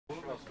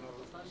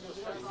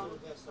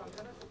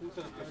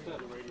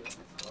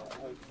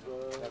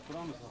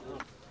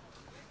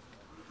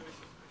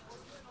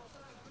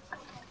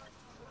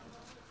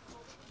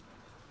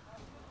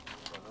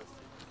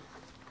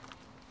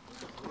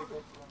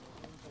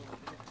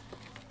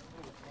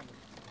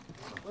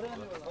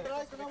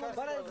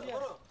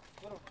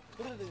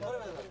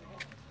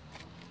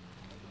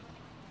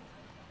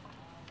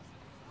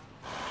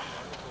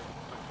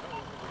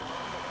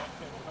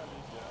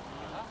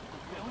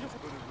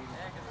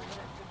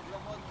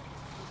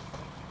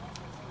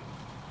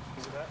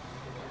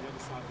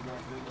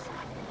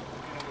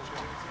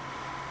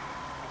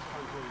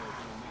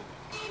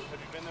Have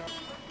you been there?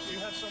 Do you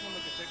have someone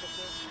that can take us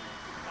there?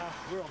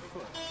 We're on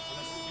foot.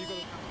 You go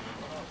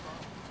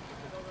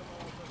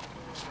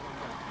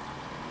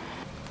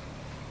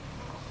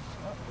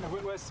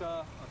where's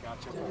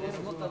gotcha.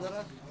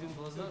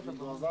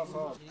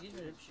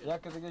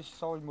 Jak دیگه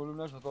سوال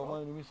معلوم نشد ما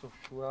اینو میسوف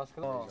شو راست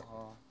کنه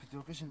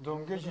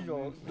دونگشی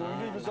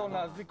بزار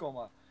نزدیک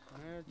اومد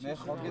نه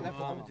خود که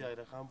نفهمم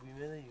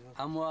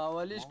اما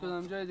اولیش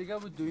کدام جای دیگه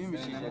بود دومی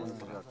میشه.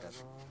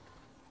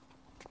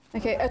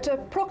 Okay, at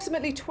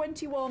approximately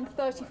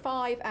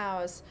 21:35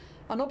 hours,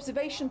 an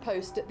observation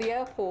post at the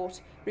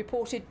airport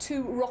reported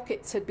 2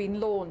 rockets had been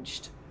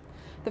launched.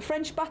 The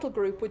French battle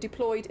group were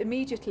deployed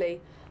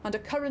immediately and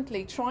are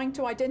currently trying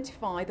to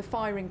identify the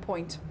firing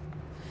point.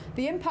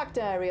 The impact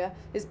area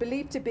is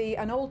believed to be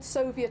an old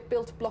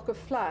Soviet-built block of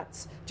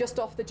flats just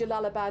off the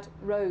Jalalabad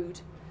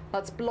Road.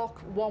 That's block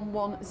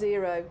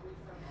 110.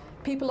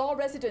 People are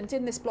resident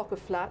in this block of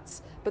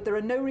flats, but there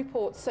are no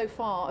reports so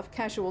far of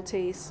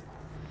casualties.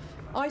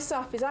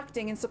 ISAF is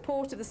acting in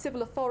support of the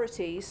civil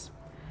authorities,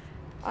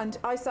 and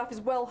ISAF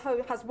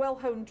has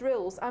well-honed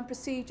drills and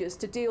procedures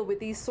to deal with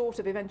these sort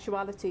of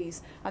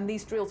eventualities, and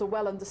these drills are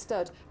well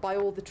understood by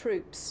all the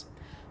troops.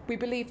 We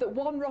believe that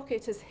 1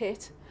 rocket has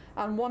hit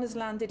and 1 has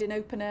landed in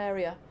open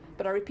area,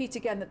 but I repeat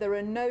again that there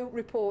are no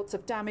reports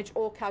of damage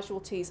or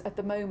casualties at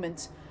the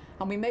moment,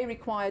 and we may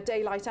require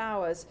daylight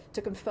hours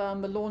to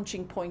confirm the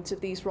launching point of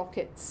these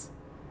rockets.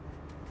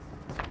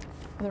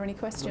 Are there any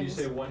questions? When you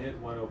say 1 hit,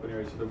 1 open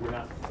area, so there were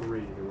not 3,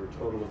 there were a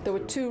total of 2? There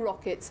were 2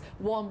 rockets.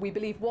 We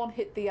believe 1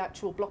 hit the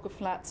actual block of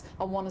flats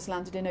and 1 has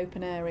landed in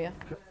open area.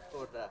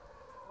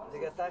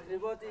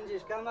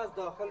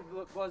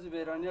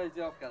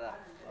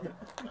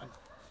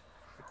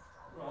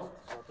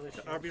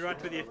 I'll be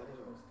right with you.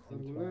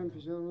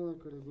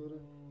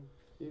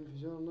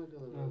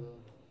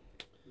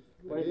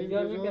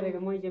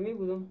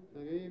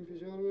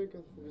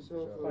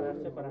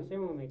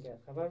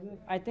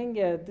 I think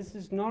this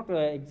is not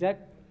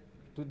exact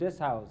to this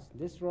house.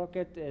 This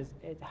rocket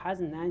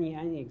hasn't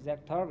any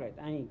exact target,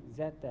 any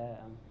exact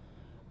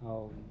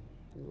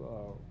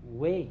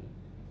way.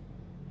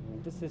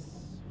 This is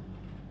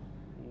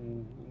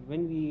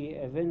when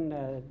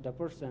the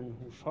person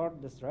who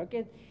shot this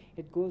rocket,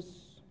 it goes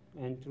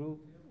and through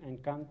and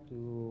come to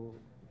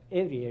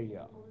every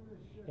area.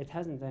 It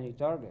hasn't any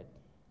target.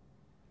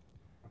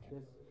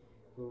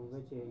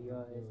 Which area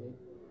is it?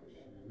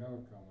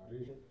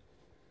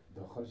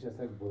 داخلش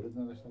اصلا بارود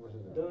نداشته باشه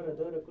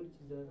داره کل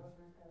چیز داره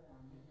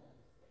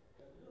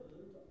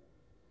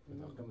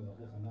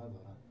دقیقه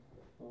ندارن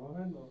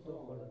واقعا داخل